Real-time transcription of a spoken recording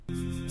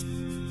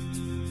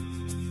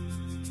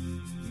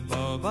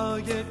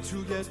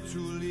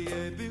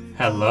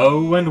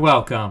Hello and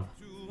welcome.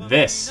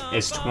 This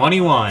is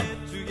 21.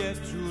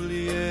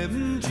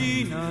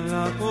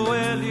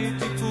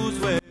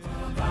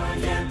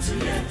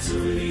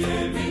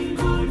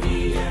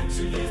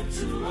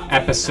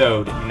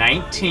 Episode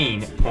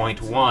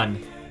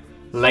 19.1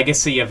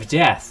 Legacy of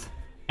Death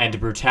and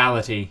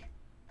Brutality.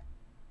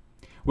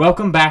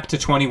 Welcome back to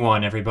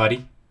 21,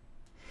 everybody.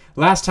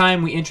 Last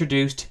time we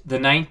introduced the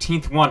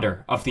 19th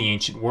wonder of the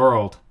ancient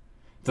world,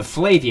 the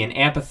Flavian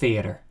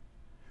Amphitheater,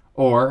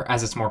 or,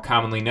 as it's more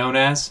commonly known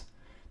as,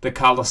 the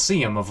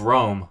Colosseum of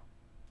Rome.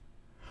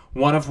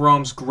 One of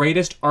Rome's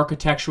greatest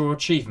architectural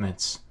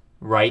achievements,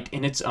 right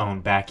in its own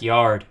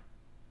backyard.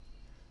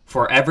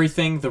 For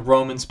everything the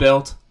Romans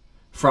built,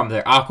 from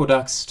their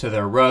aqueducts to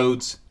their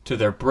roads, to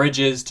their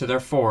bridges, to their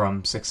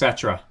forums,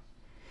 etc.,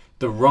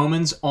 the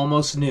Romans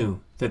almost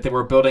knew that they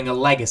were building a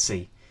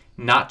legacy,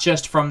 not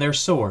just from their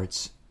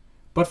swords,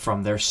 but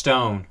from their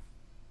stone.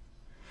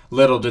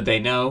 Little did they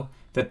know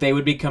that they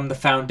would become the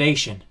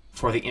foundation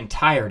for the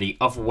entirety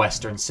of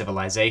Western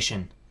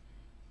civilization.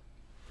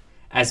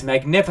 As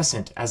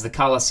magnificent as the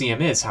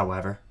Colosseum is,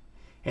 however,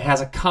 it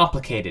has a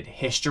complicated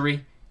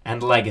history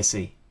and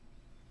legacy.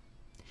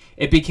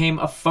 It became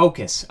a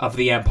focus of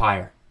the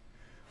empire,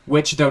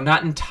 which, though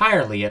not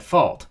entirely at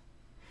fault,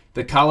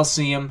 the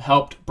Colosseum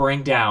helped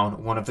bring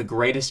down one of the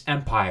greatest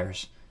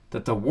empires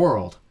that the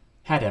world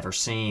had ever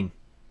seen.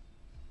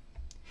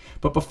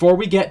 But before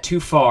we get too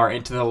far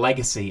into the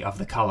legacy of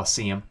the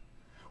Colosseum,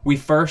 we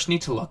first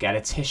need to look at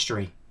its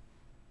history.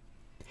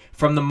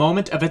 From the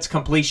moment of its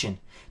completion,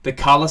 the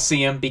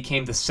Colosseum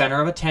became the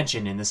center of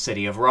attention in the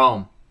city of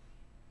Rome.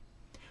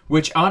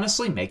 Which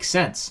honestly makes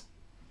sense.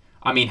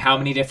 I mean, how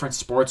many different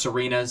sports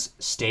arenas,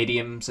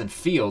 stadiums, and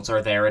fields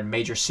are there in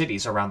major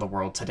cities around the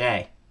world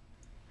today?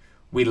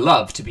 We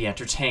love to be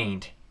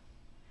entertained.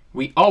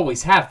 We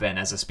always have been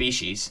as a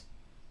species.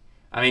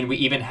 I mean, we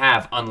even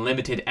have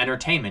unlimited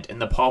entertainment in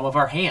the palm of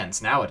our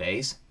hands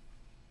nowadays.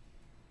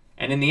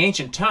 And in the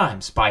ancient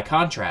times, by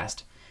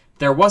contrast,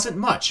 there wasn't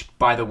much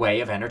by the way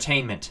of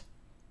entertainment.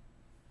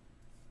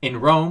 In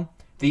Rome,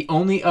 the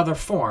only other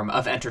form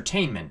of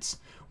entertainments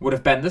would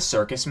have been the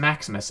Circus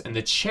Maximus and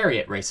the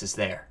chariot races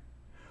there,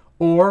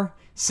 or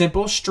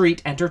simple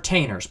street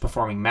entertainers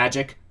performing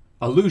magic,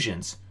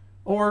 illusions,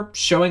 or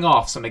showing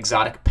off some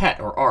exotic pet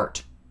or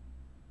art.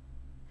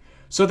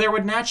 So there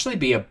would naturally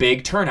be a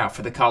big turnout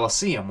for the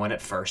Colosseum when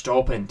it first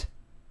opened.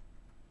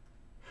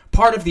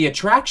 Part of the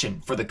attraction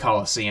for the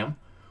Colosseum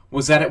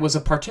was that it was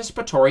a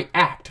participatory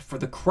act for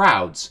the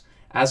crowds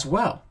as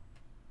well,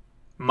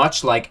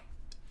 much like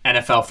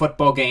NFL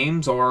football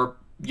games or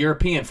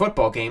European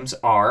football games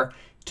are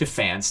to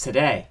fans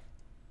today.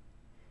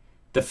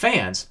 The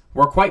fans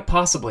were quite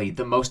possibly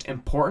the most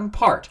important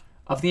part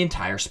of the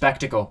entire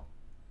spectacle.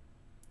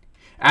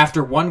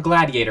 After one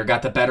gladiator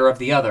got the better of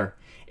the other,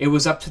 it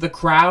was up to the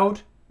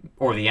crowd,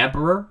 or the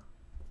emperor,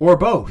 or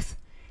both,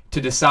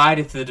 to decide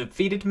if the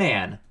defeated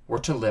man were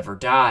to live or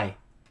die.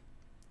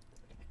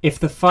 If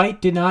the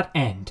fight did not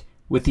end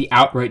with the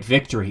outright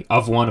victory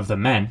of one of the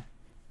men,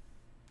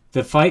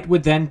 the fight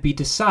would then be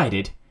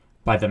decided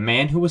by the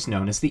man who was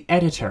known as the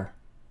editor.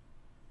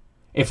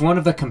 If one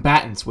of the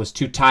combatants was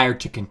too tired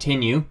to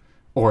continue,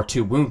 or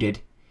too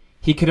wounded,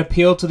 he could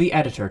appeal to the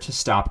editor to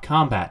stop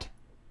combat.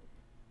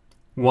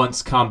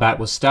 Once combat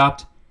was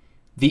stopped,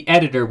 the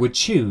editor would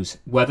choose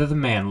whether the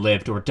man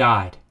lived or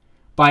died,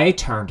 by a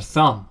turned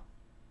thumb.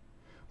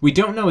 We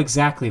don't know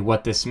exactly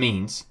what this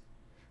means.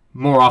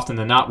 More often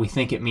than not, we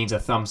think it means a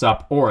thumbs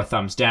up or a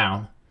thumbs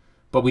down,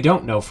 but we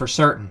don't know for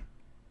certain.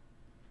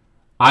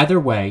 Either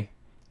way,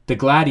 the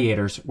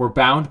gladiators were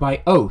bound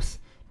by oath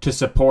to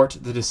support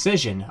the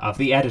decision of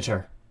the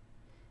editor.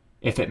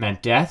 If it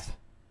meant death,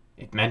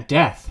 it meant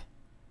death.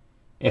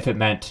 If it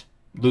meant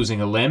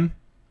losing a limb,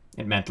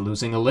 it meant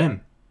losing a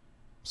limb.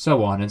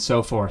 So on and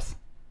so forth.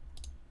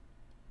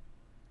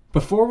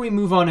 Before we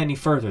move on any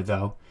further,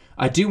 though,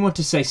 I do want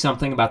to say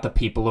something about the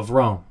people of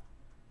Rome.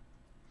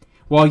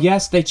 While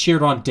yes, they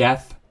cheered on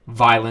death,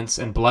 violence,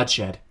 and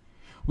bloodshed,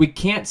 we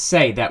can't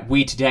say that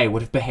we today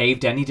would have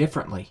behaved any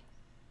differently.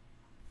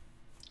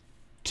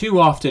 Too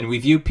often we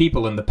view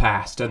people in the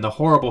past and the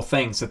horrible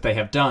things that they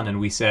have done and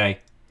we say,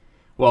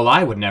 well,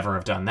 I would never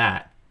have done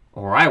that,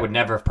 or I would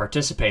never have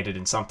participated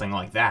in something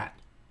like that.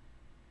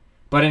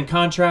 But in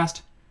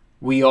contrast,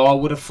 we all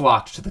would have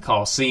flocked to the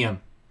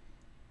Colosseum,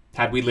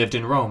 had we lived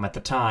in Rome at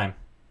the time.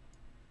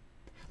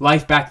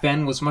 Life back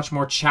then was much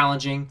more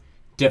challenging,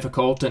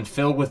 difficult, and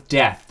filled with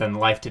death than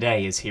life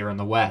today is here in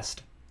the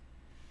West.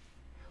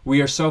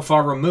 We are so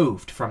far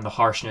removed from the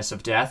harshness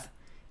of death,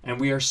 and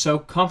we are so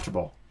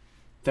comfortable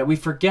that we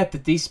forget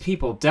that these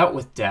people dealt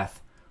with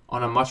death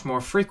on a much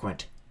more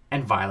frequent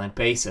and violent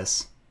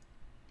basis.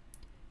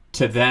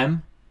 To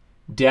them,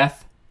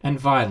 death and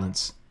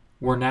violence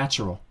were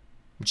natural,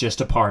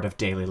 just a part of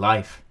daily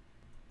life.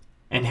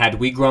 And had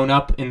we grown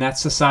up in that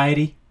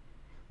society,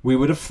 we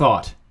would have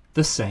thought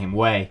the same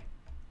way.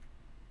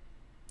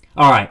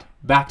 Alright,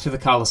 back to the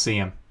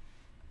Colosseum.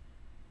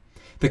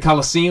 The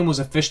Colosseum was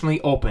officially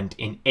opened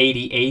in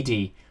 80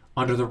 AD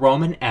under the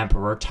Roman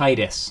Emperor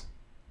Titus.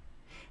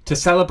 To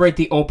celebrate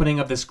the opening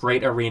of this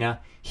great arena,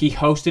 he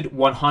hosted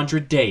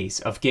 100 days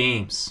of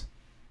games.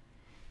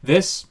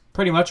 This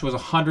pretty much was a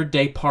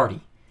 100-day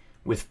party,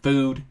 with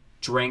food,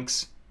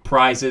 drinks,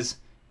 prizes,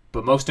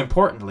 but most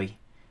importantly,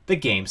 the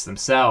games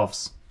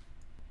themselves.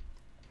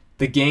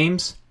 The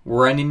games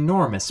were an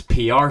enormous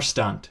PR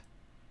stunt.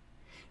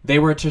 They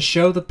were to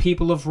show the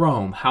people of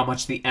Rome how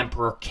much the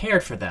emperor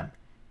cared for them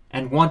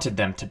and wanted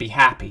them to be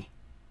happy.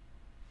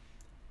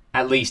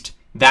 At least,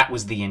 that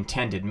was the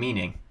intended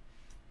meaning.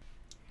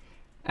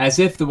 As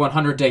if the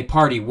 100-day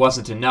party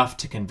wasn't enough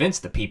to convince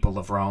the people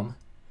of Rome,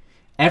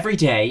 every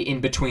day in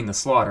between the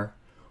slaughter,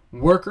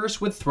 workers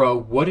would throw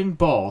wooden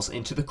balls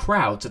into the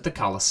crowds at the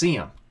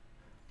Colosseum,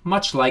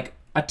 much like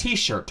a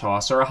t-shirt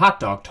toss or a hot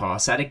dog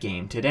toss at a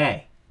game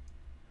today.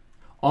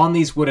 On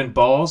these wooden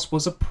balls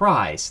was a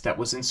prize that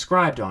was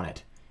inscribed on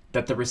it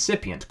that the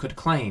recipient could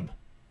claim.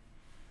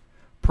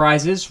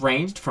 Prizes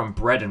ranged from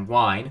bread and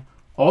wine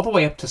all the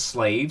way up to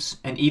slaves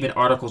and even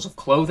articles of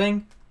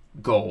clothing,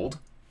 gold,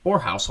 or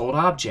household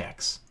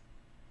objects.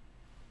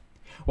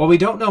 While we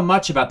don't know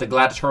much about the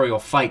gladiatorial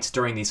fights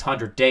during these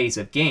 100 days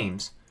of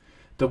games,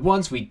 the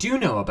ones we do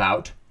know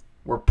about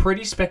were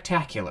pretty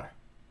spectacular.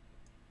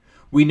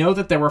 We know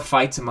that there were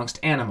fights amongst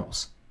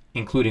animals,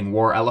 including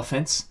war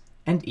elephants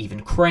and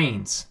even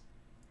cranes.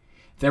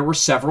 There were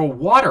several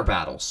water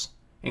battles,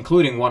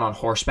 including one on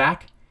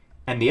horseback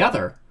and the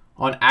other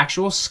on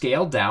actual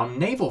scaled-down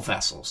naval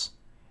vessels,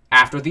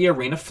 after the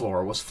arena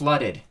floor was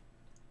flooded.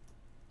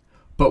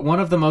 But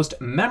one of the most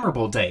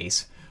memorable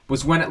days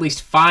was when at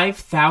least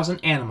 5,000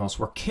 animals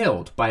were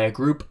killed by a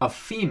group of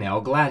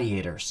female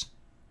gladiators.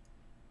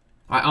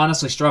 I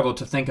honestly struggled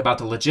to think about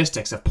the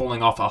logistics of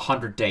pulling off a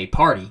 100-day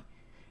party,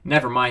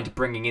 never mind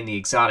bringing in the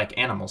exotic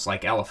animals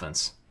like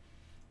elephants.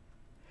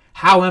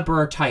 How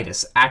Emperor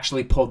Titus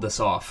actually pulled this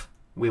off,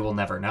 we will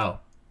never know.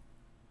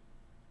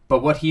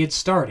 But what he had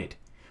started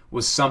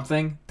was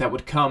something that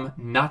would come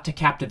not to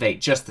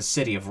captivate just the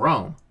city of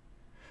Rome,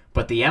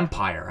 but the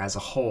empire as a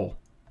whole.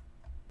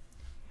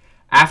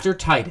 After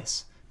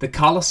Titus, the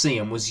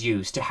Colosseum was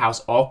used to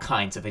house all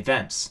kinds of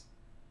events.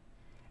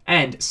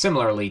 And,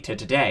 similarly to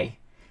today,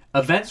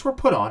 events were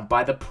put on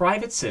by the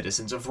private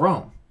citizens of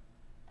Rome.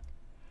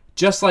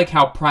 Just like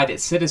how private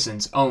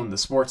citizens own the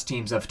sports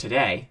teams of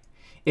today,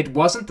 it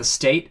wasn't the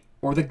state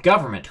or the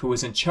government who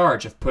was in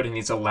charge of putting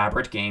these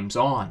elaborate games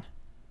on.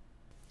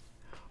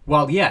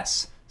 While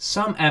yes,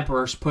 some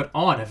emperors put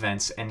on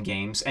events and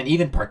games and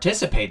even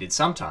participated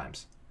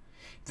sometimes,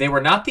 they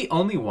were not the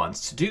only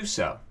ones to do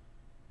so.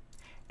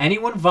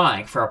 Anyone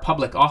vying for a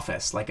public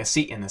office like a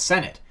seat in the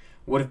Senate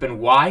would have been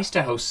wise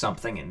to host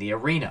something in the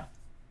arena.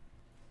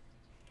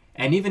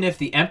 And even if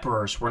the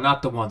emperors were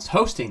not the ones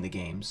hosting the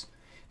games,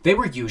 they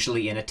were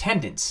usually in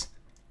attendance,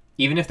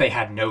 even if they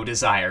had no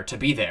desire to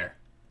be there.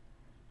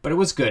 But it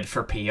was good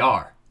for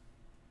PR.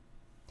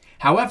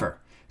 However,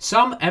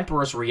 some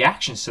emperors'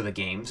 reactions to the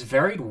games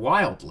varied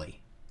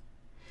wildly.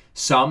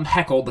 Some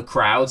heckled the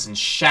crowds and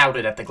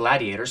shouted at the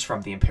gladiators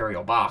from the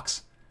imperial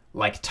box,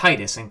 like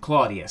Titus and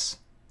Claudius.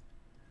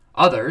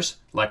 Others,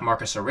 like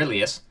Marcus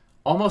Aurelius,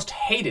 almost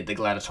hated the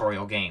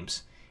gladiatorial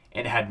games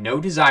and had no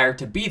desire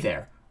to be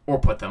there or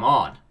put them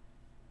on.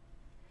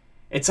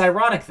 It's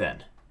ironic,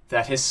 then,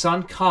 that his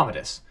son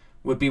Commodus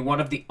would be one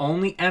of the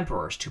only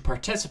emperors to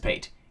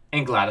participate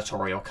in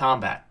gladiatorial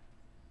combat.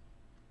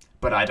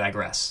 But I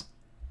digress.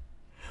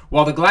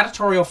 While the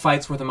gladiatorial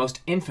fights were the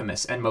most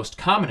infamous and most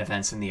common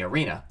events in the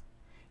arena,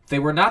 they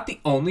were not the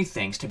only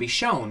things to be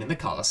shown in the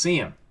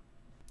Colosseum.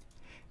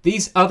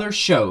 These other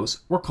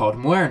shows were called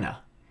muerna,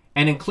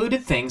 and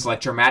included things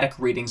like dramatic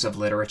readings of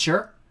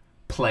literature,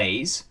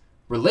 plays,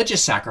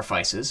 religious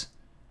sacrifices,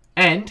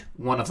 and,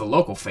 one of the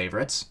local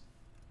favorites,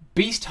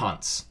 beast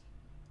hunts.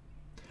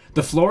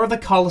 The floor of the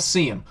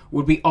Colosseum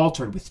would be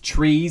altered with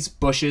trees,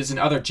 bushes, and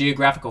other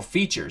geographical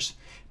features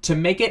to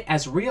make it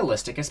as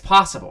realistic as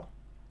possible,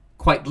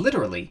 quite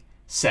literally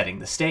setting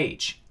the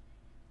stage.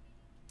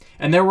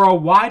 And there were a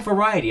wide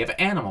variety of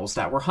animals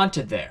that were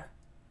hunted there.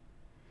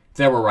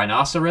 There were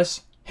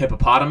rhinoceros,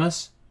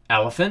 hippopotamus,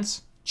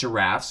 elephants,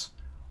 giraffes,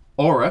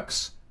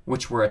 aurochs,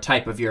 which were a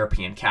type of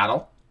European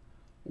cattle,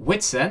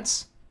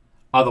 witsents,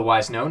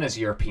 otherwise known as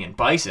European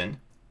bison,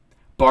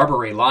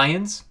 Barbary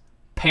lions,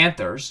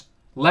 panthers,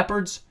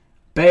 leopards,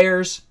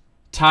 bears,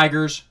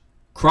 tigers,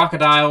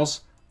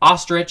 crocodiles,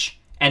 ostrich,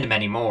 and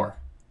many more.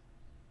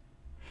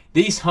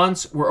 These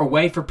hunts were a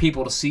way for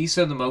people to see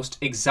some of the most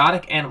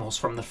exotic animals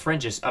from the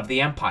fringes of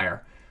the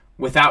empire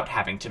without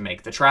having to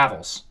make the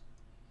travels.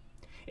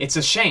 It's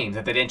a shame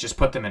that they didn't just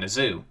put them in a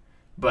zoo,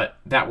 but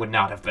that would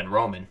not have been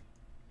Roman.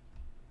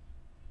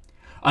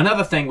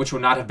 Another thing which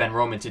would not have been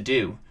Roman to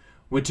do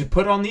would to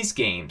put on these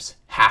games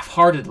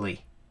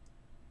half-heartedly,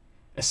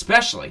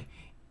 especially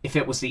if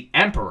it was the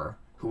emperor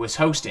who was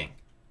hosting.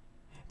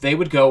 They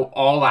would go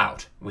all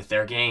out with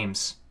their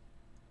games.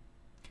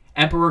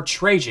 Emperor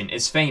Trajan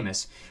is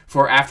famous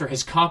for after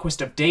his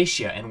conquest of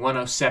Dacia in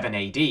 107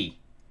 AD,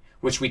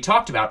 which we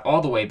talked about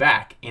all the way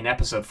back in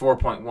episode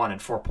 4.1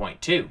 and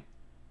 4.2.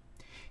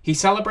 He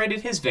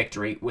celebrated his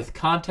victory with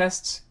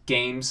contests,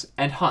 games,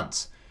 and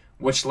hunts,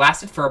 which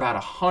lasted for about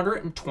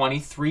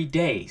 123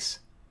 days,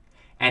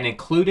 and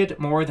included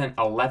more than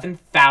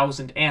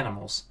 11,000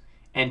 animals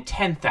and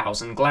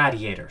 10,000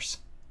 gladiators.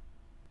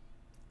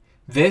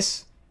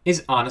 This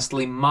is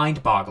honestly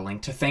mind-boggling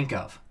to think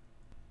of.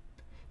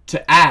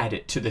 To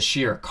add to the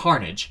sheer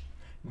carnage,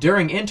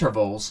 during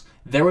intervals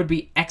there would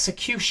be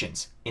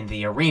executions in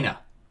the arena.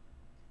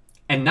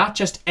 And not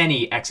just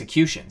any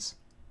executions.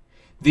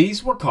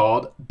 These were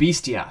called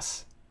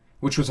bestias,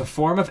 which was a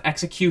form of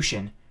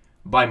execution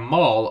by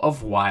maul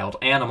of wild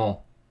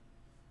animal.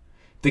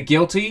 The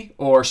guilty,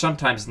 or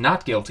sometimes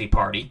not guilty,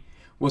 party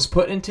was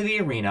put into the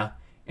arena,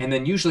 and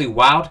then usually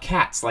wild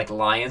cats like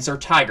lions or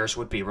tigers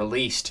would be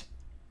released.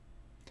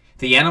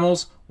 The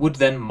animals would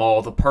then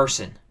maul the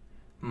person,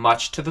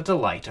 much to the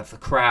delight of the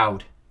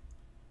crowd.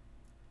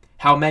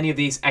 How many of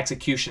these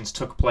executions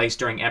took place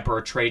during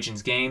Emperor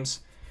Trajan's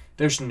games,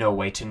 there's no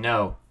way to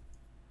know,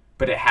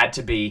 but it had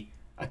to be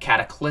a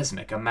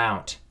cataclysmic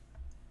amount.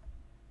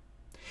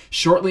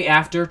 Shortly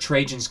after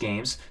Trajan's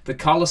games, the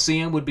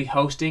Colosseum would be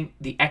hosting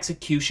the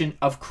execution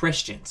of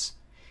Christians,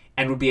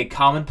 and would be a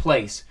common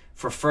place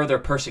for further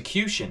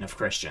persecution of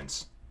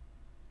Christians.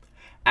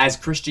 As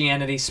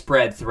Christianity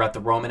spread throughout the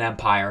Roman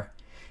Empire,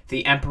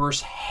 the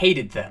emperors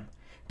hated them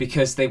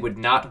because they would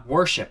not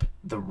worship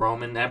the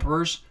Roman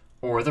emperors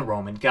or the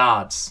Roman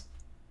gods.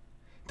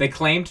 They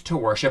claimed to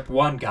worship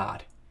one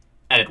god,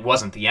 and it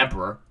wasn't the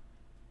emperor,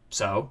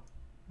 so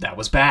that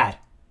was bad.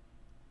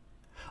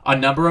 A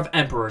number of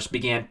emperors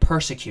began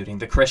persecuting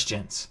the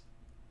Christians.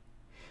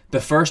 The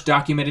first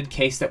documented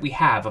case that we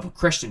have of a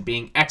Christian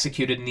being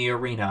executed in the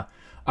arena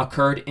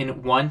occurred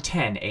in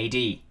 110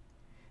 AD,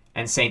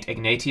 and St.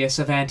 Ignatius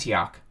of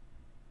Antioch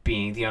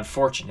being the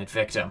unfortunate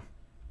victim.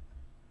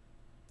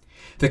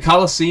 The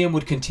Colosseum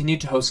would continue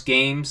to host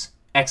games,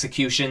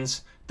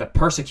 executions, the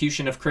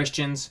persecution of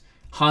Christians,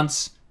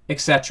 hunts,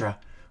 etc.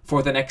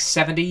 for the next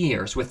 70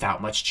 years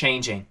without much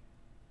changing.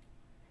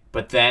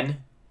 But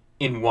then,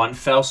 in one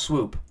fell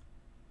swoop,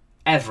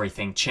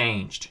 everything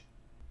changed.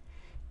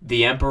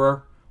 The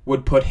emperor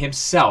would put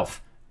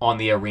himself on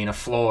the arena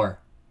floor,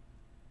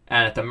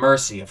 and at the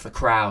mercy of the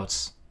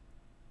crowds.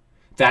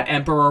 That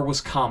emperor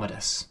was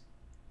Commodus.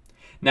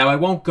 Now, I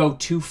won't go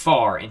too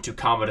far into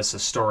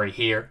Commodus' story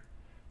here.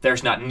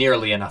 There's not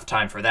nearly enough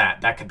time for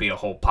that. That could be a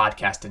whole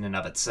podcast in and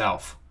of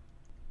itself.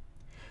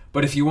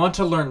 But if you want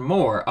to learn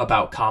more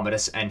about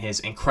Commodus and his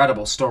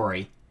incredible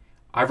story,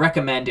 I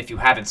recommend, if you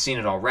haven't seen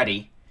it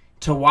already,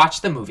 to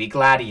watch the movie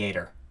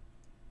Gladiator.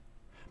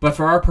 But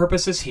for our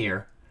purposes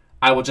here,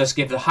 I will just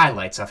give the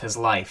highlights of his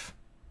life.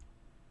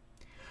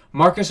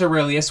 Marcus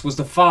Aurelius was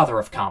the father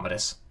of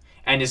Commodus,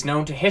 and is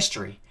known to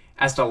history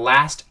as the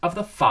last of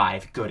the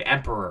 5 good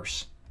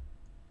emperors.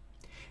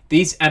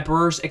 These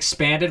emperors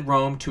expanded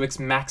Rome to its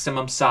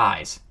maximum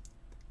size,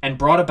 and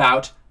brought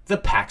about the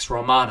Pax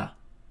Romana,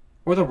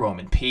 or the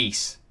Roman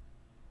peace.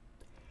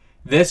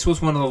 This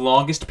was one of the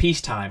longest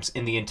peacetimes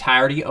in the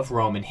entirety of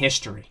Roman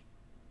history.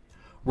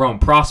 Rome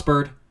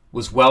prospered,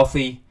 was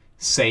wealthy,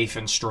 safe,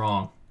 and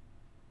strong.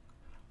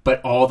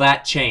 But all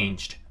that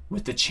changed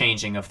with the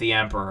changing of the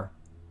emperor.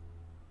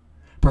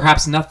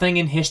 Perhaps nothing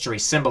in history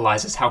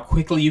symbolizes how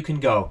quickly you can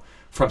go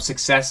from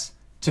success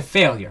to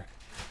failure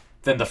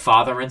than the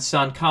father and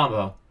son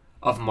combo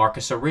of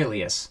Marcus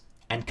Aurelius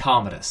and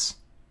Commodus.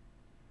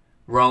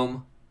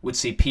 Rome would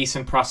see peace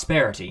and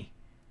prosperity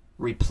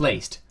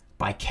replaced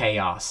by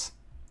chaos.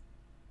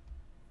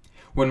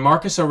 When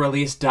Marcus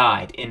Aurelius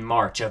died in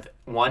March of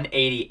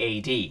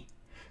 180 AD,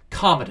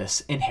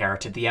 Commodus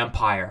inherited the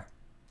empire.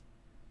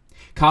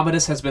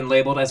 Commodus has been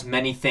labeled as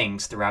many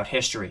things throughout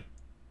history,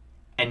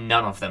 and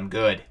none of them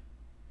good.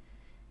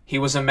 He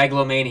was a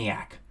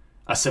megalomaniac,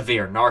 a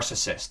severe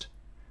narcissist,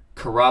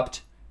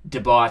 corrupt,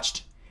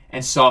 debauched,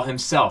 and saw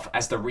himself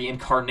as the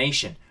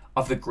reincarnation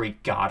of the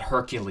Greek god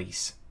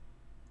Hercules.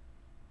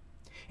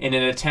 In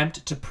an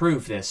attempt to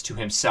prove this to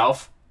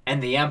himself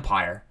and the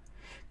empire,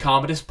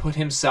 Commodus put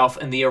himself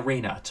in the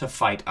arena to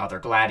fight other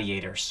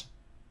gladiators.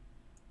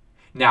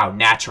 Now,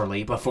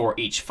 naturally, before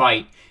each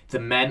fight, the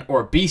men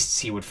or beasts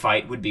he would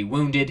fight would be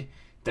wounded,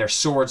 their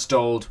swords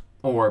dulled,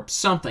 or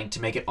something to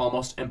make it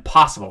almost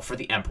impossible for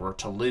the emperor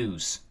to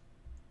lose.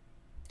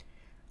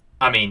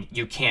 I mean,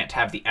 you can't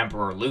have the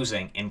emperor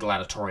losing in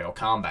gladiatorial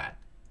combat.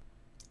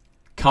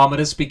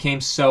 Commodus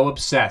became so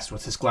obsessed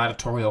with his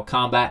gladiatorial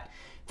combat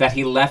that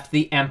he left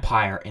the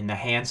empire in the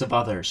hands of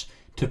others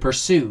to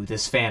pursue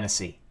this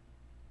fantasy.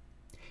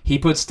 He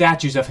put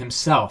statues of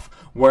himself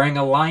wearing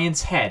a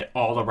lion's head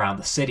all around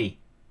the city.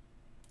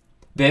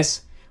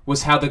 This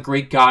was how the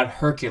Greek god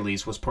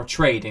Hercules was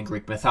portrayed in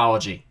Greek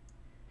mythology,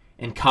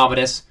 and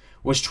Commodus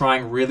was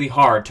trying really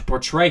hard to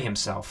portray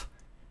himself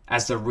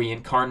as the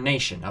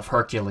reincarnation of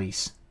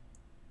Hercules.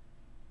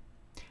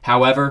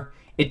 However,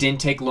 it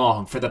didn't take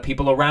long for the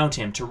people around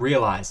him to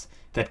realize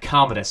that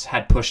Commodus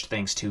had pushed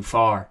things too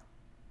far.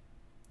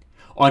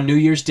 On New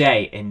Year's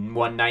Day in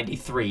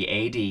 193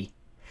 AD,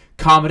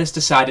 Commodus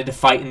decided to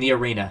fight in the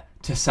arena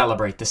to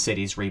celebrate the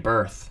city's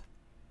rebirth.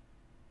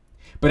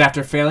 But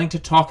after failing to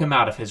talk him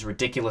out of his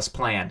ridiculous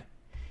plan,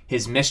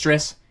 his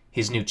mistress,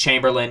 his new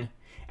chamberlain,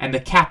 and the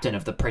captain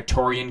of the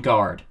Praetorian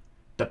Guard,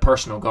 the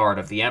personal guard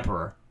of the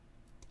emperor,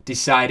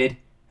 decided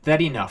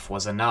that enough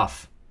was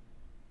enough.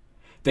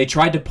 They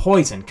tried to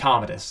poison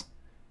Commodus,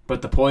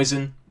 but the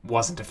poison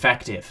wasn't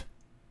effective.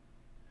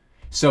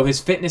 So his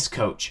fitness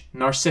coach,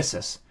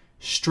 Narcissus,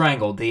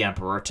 strangled the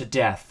emperor to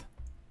death.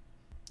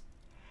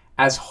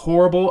 As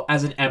horrible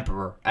as an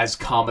emperor as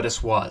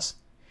Commodus was,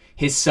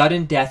 his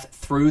sudden death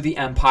threw the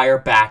empire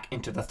back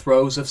into the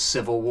throes of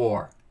civil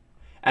war,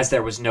 as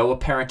there was no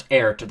apparent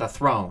heir to the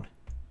throne,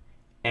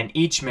 and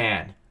each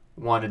man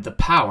wanted the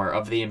power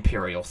of the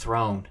imperial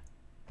throne.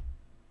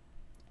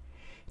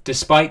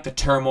 Despite the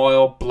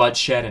turmoil,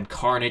 bloodshed, and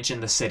carnage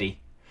in the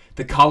city,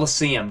 the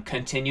Colosseum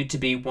continued to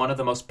be one of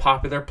the most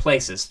popular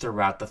places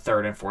throughout the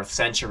 3rd and 4th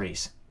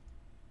centuries.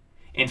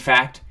 In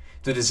fact,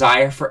 the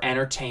desire for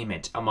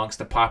entertainment amongst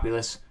the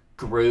populace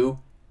grew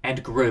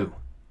and grew,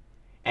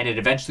 and it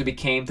eventually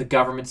became the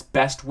government's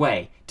best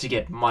way to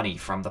get money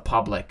from the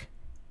public.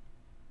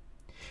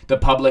 The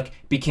public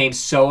became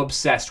so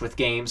obsessed with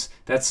games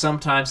that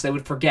sometimes they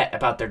would forget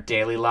about their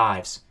daily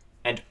lives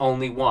and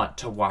only want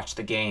to watch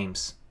the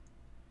games.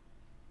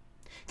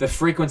 The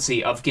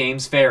frequency of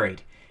games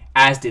varied,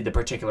 as did the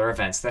particular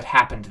events that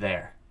happened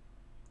there.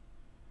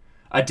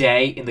 A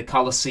day in the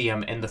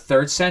Colosseum in the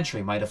 3rd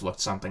century might have looked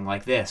something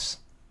like this.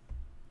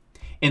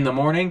 In the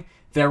morning,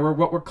 there were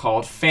what were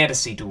called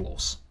fantasy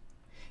duels.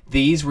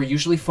 These were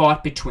usually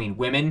fought between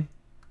women,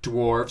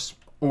 dwarves,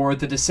 or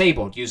the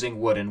disabled using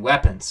wooden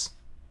weapons.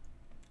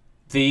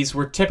 These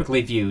were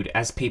typically viewed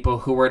as people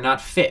who were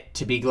not fit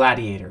to be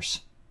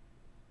gladiators.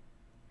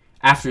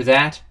 After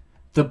that,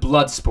 the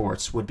blood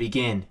sports would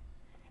begin,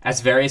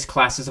 as various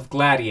classes of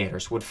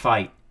gladiators would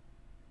fight.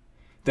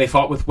 They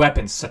fought with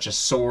weapons such as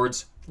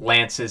swords,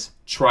 lances,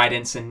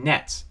 tridents, and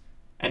nets,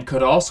 and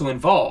could also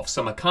involve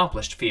some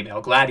accomplished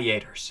female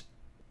gladiators.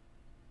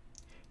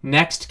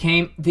 Next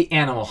came the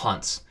animal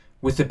hunts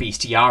with the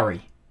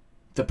bestiari,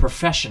 the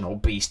professional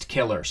beast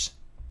killers.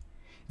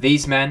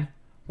 These men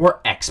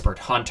were expert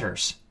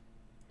hunters.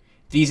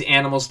 These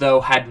animals,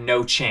 though, had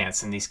no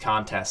chance in these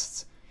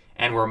contests,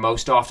 and were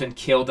most often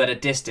killed at a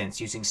distance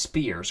using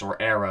spears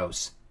or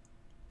arrows.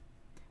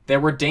 There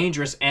were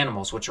dangerous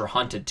animals which were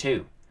hunted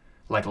too,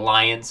 like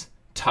lions,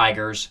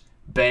 tigers,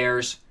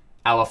 bears,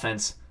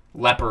 elephants,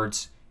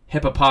 leopards,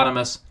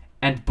 hippopotamus,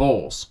 and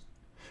bulls.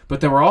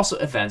 But there were also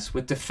events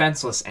with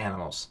defenseless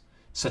animals,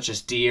 such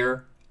as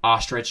deer,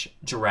 ostrich,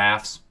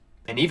 giraffes,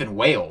 and even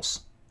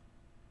whales.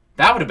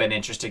 That would have been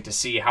interesting to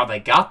see how they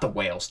got the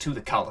whales to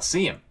the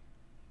Colosseum,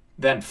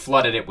 then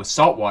flooded it with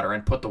salt water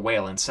and put the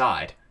whale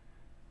inside.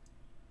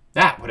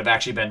 That would have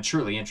actually been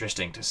truly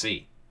interesting to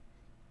see.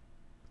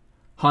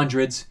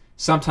 Hundreds,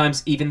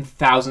 sometimes even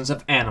thousands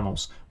of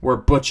animals were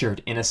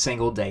butchered in a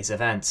single day's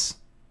events.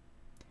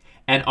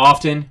 And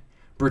often,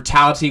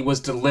 brutality was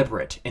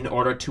deliberate in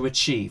order to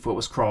achieve what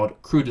was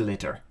called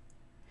crudiliter,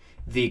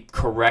 the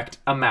correct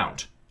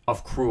amount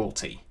of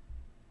cruelty.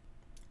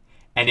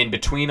 And in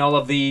between all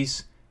of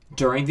these,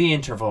 during the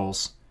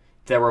intervals,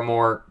 there were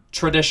more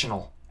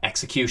traditional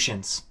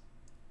executions.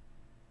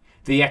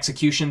 The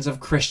executions of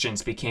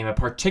Christians became a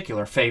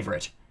particular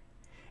favorite,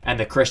 and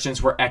the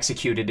Christians were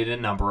executed in a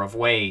number of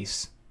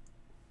ways.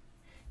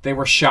 They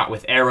were shot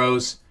with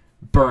arrows,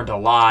 burned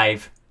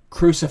alive,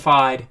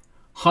 crucified,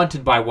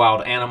 hunted by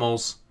wild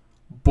animals,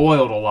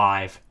 boiled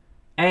alive,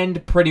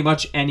 and pretty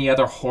much any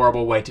other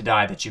horrible way to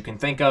die that you can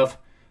think of.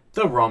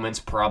 The Romans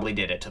probably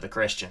did it to the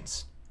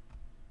Christians.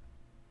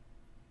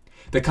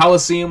 The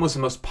Colosseum was the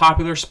most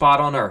popular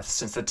spot on Earth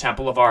since the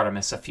Temple of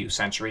Artemis a few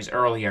centuries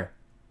earlier.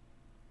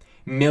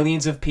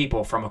 Millions of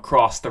people from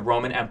across the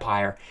Roman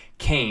Empire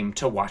came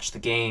to watch the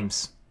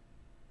games.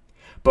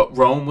 But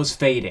Rome was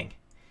fading.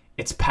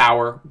 Its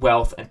power,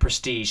 wealth, and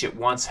prestige it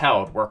once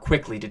held were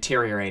quickly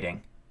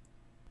deteriorating.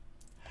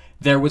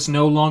 There was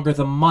no longer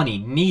the money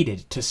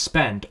needed to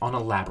spend on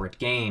elaborate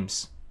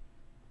games.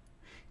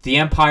 The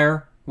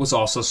empire was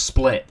also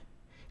split,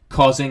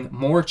 causing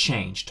more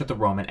change to the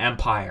Roman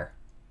Empire.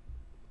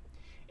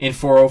 In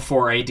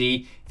 404 AD,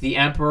 the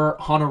Emperor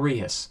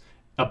Honorius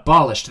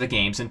abolished the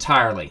games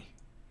entirely.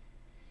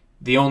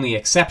 The only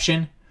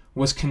exception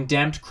was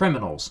condemned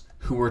criminals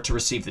who were to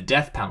receive the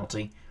death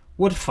penalty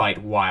would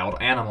fight wild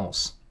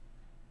animals.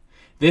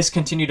 This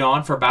continued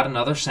on for about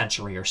another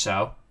century or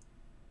so,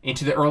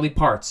 into the early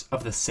parts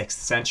of the 6th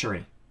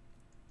century.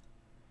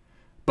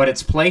 But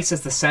its place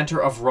as the center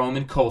of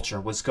Roman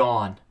culture was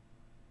gone.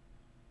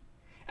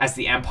 As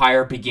the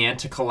empire began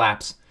to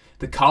collapse,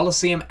 the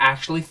Colosseum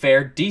actually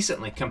fared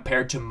decently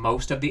compared to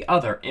most of the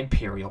other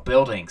imperial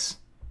buildings.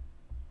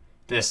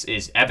 This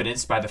is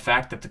evidenced by the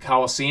fact that the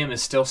Colosseum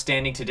is still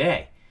standing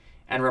today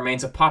and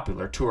remains a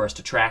popular tourist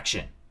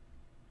attraction.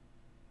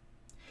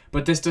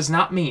 But this does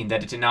not mean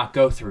that it did not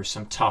go through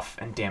some tough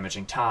and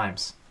damaging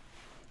times.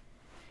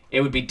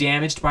 It would be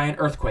damaged by an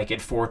earthquake in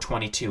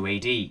 422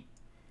 AD,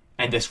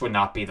 and this would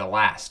not be the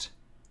last.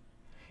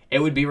 It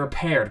would be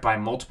repaired by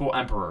multiple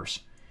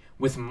emperors,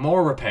 with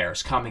more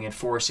repairs coming in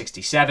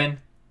 467,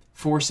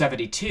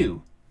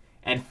 472,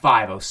 and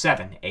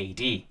 507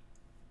 AD.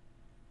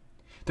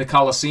 The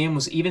Colosseum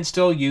was even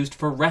still used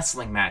for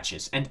wrestling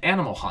matches and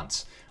animal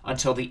hunts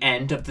until the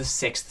end of the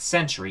 6th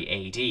century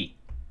AD.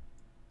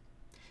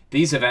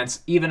 These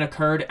events even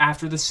occurred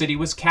after the city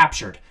was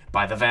captured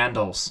by the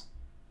Vandals.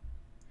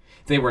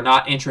 They were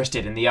not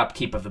interested in the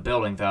upkeep of the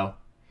building, though,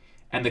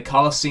 and the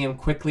Colosseum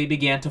quickly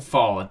began to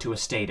fall into a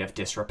state of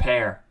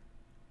disrepair.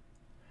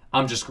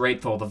 I'm just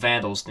grateful the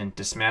Vandals didn't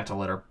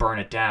dismantle it or burn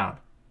it down.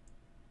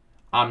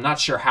 I'm not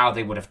sure how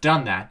they would have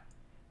done that,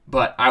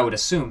 but I would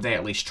assume they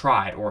at least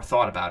tried or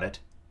thought about it.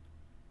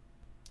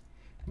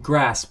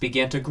 Grass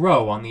began to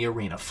grow on the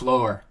arena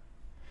floor,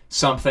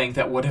 something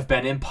that would have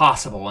been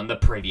impossible in the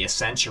previous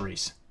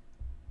centuries.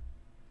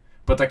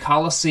 But the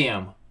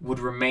Colosseum would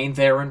remain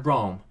there in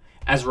Rome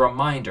as a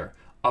reminder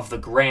of the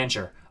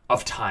grandeur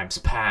of times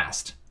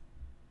past.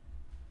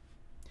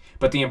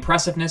 But the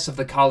impressiveness of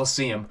the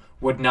Colosseum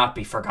would not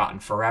be forgotten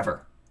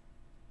forever.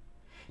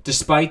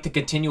 Despite the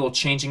continual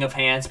changing of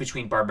hands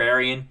between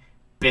barbarian,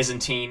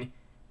 Byzantine,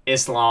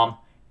 Islam,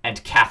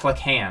 and Catholic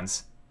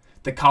hands,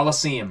 the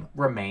Colosseum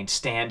remained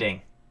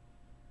standing.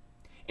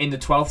 In the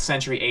 12th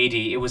century AD,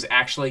 it was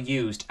actually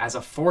used as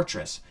a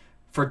fortress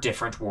for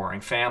different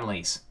warring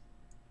families.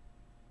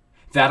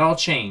 That all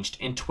changed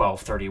in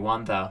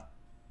 1231, though.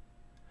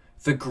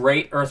 The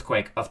great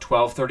earthquake of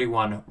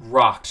 1231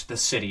 rocked the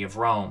city of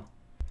Rome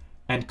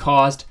and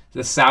caused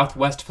the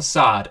southwest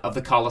facade of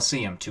the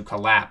Colosseum to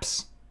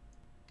collapse.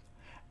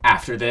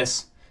 After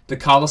this, the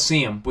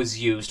Colosseum was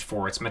used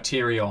for its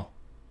material.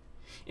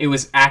 It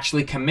was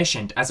actually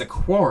commissioned as a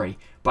quarry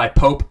by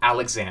Pope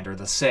Alexander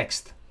VI.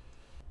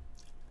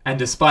 And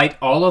despite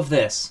all of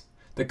this,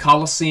 the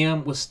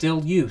Colosseum was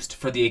still used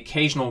for the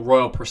occasional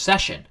royal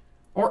procession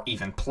or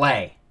even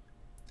play.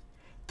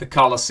 The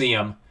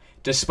Colosseum,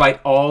 despite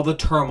all the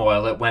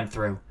turmoil it went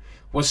through,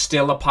 was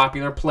still a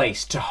popular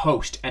place to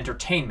host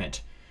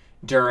entertainment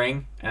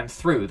during and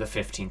through the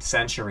 15th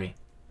century.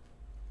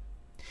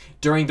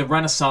 During the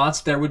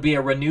Renaissance, there would be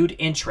a renewed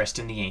interest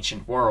in the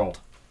ancient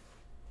world.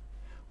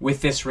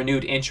 With this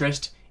renewed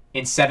interest,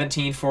 in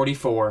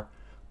 1744,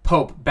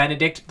 Pope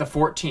Benedict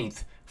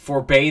XIV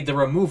forbade the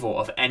removal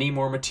of any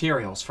more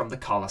materials from the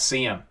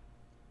Colosseum.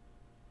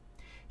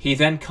 He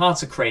then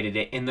consecrated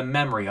it in the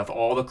memory of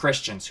all the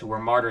Christians who were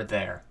martyred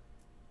there.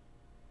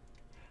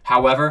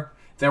 However,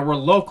 there were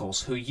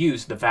locals who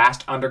used the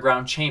vast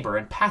underground chamber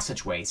and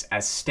passageways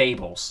as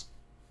stables.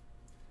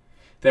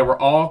 There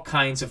were all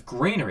kinds of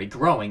greenery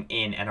growing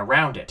in and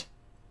around it.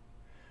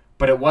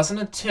 But it wasn't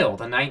until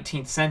the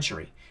 19th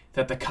century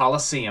that the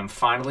Colosseum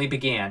finally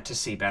began to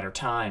see better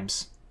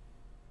times.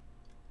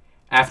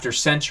 After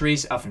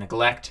centuries of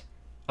neglect,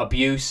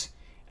 abuse,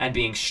 and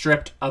being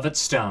stripped of its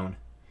stone,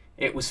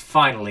 it was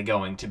finally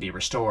going to be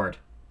restored.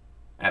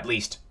 At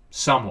least,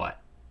 somewhat.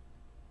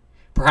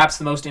 Perhaps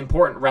the most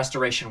important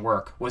restoration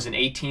work was in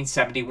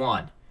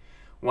 1871,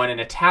 when an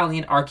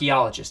Italian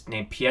archaeologist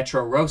named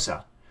Pietro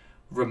Rosa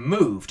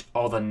removed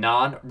all the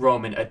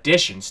non-Roman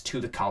additions to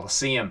the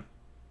Colosseum.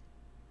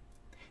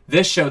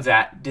 This showed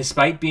that,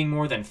 despite being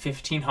more than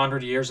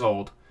 1,500 years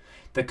old,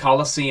 the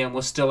Colosseum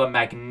was still a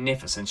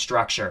magnificent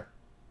structure.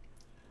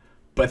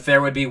 But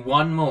there would be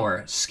one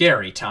more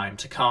scary time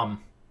to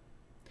come.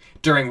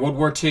 During World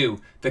War II,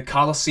 the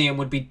Colosseum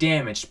would be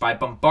damaged by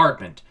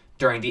bombardment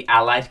during the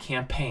Allied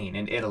campaign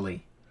in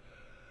Italy.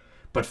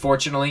 But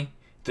fortunately,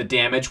 the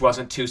damage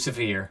wasn't too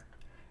severe,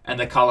 and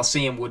the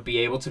Colosseum would be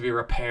able to be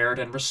repaired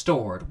and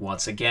restored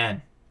once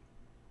again.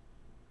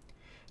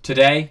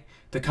 Today,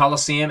 the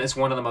Colosseum is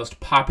one of the most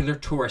popular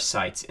tourist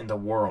sites in the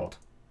world.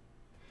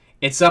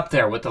 It's up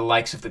there with the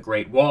likes of the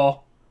Great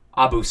Wall,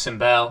 Abu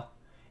Simbel,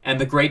 and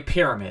the Great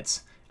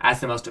Pyramids as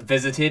the most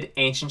visited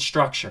ancient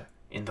structure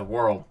in the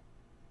world.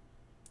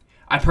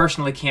 I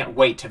personally can't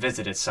wait to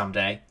visit it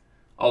someday,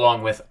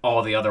 along with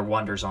all the other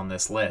wonders on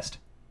this list.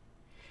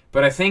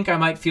 But I think I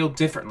might feel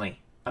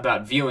differently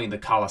about viewing the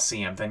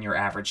Colosseum than your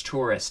average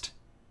tourist.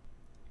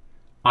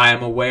 I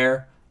am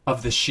aware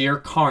of the sheer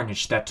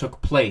carnage that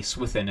took place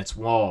within its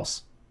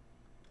walls.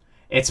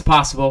 It's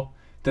possible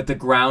that the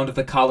ground of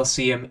the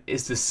Colosseum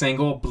is the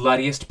single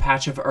bloodiest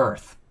patch of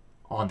earth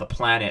on the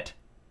planet.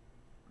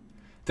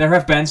 There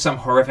have been some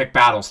horrific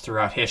battles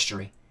throughout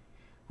history,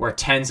 where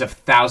tens of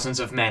thousands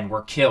of men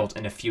were killed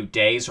in a few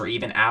days or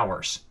even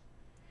hours.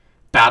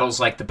 Battles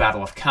like the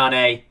Battle of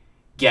Cannae,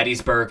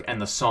 Gettysburg,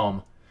 and the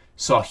Somme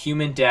saw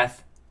human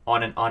death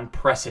on an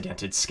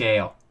unprecedented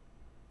scale.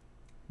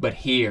 But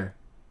here,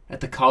 at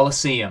the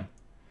Colosseum,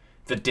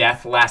 the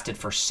death lasted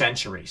for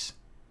centuries.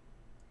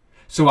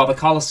 So while the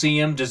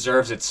Colosseum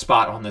deserves its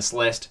spot on this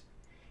list,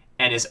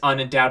 and is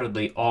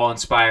undoubtedly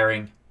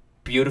awe-inspiring,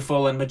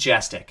 beautiful, and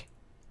majestic,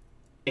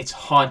 it's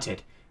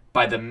haunted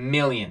by the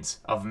millions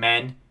of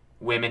men,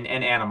 women,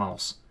 and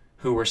animals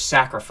who were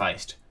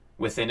sacrificed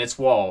within its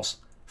walls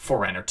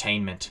for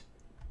entertainment.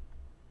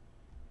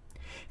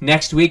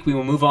 Next week, we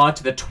will move on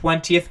to the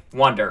 20th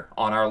wonder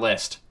on our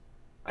list.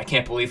 I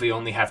can't believe we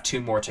only have 2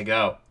 more to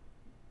go.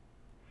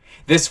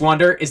 This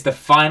wonder is the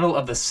final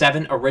of the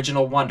 7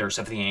 original wonders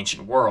of the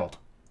ancient world.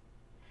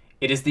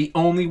 It is the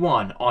only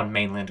one on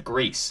mainland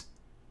Greece.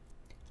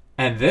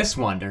 And this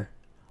wonder,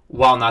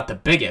 while not the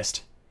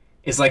biggest,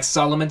 is like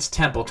Solomon's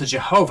temple to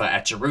Jehovah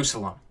at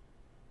Jerusalem.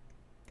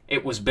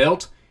 It was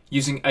built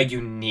using a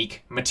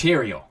unique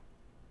material.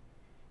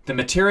 The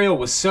material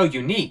was so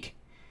unique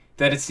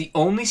that it's the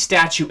only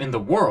statue in the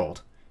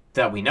world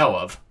that we know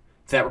of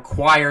that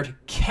required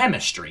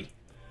chemistry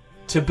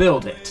to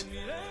build it.